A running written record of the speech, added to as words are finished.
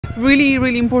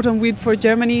really important win for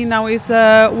Germany. Now is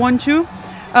 1-2.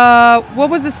 What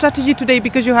was the strategy today?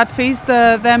 Because you had faced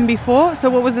them before. So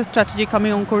what was the strategy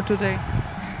coming on court today?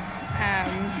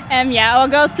 Yeah, our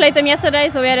girls played them yesterday,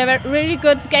 so we had a really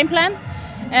good game plan.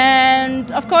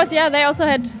 And of course, yeah, they also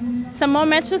had some more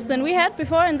matches than we had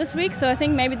before in this week. So I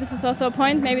think maybe this is also a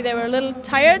point. Maybe they were a little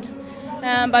tired,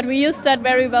 but we used that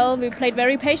very well. We played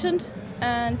very patient,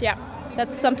 and yeah,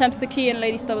 that's sometimes the key in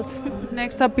ladies doubles.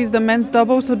 Next up is the men's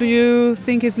double. So do you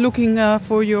think it's looking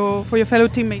for your fellow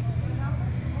teammates?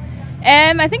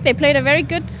 I think they played a very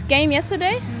good game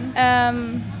yesterday.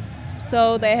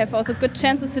 So they have also good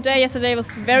chances today. Yesterday was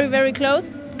very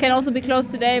close. Can also be close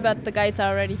today, but the guys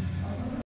are ready.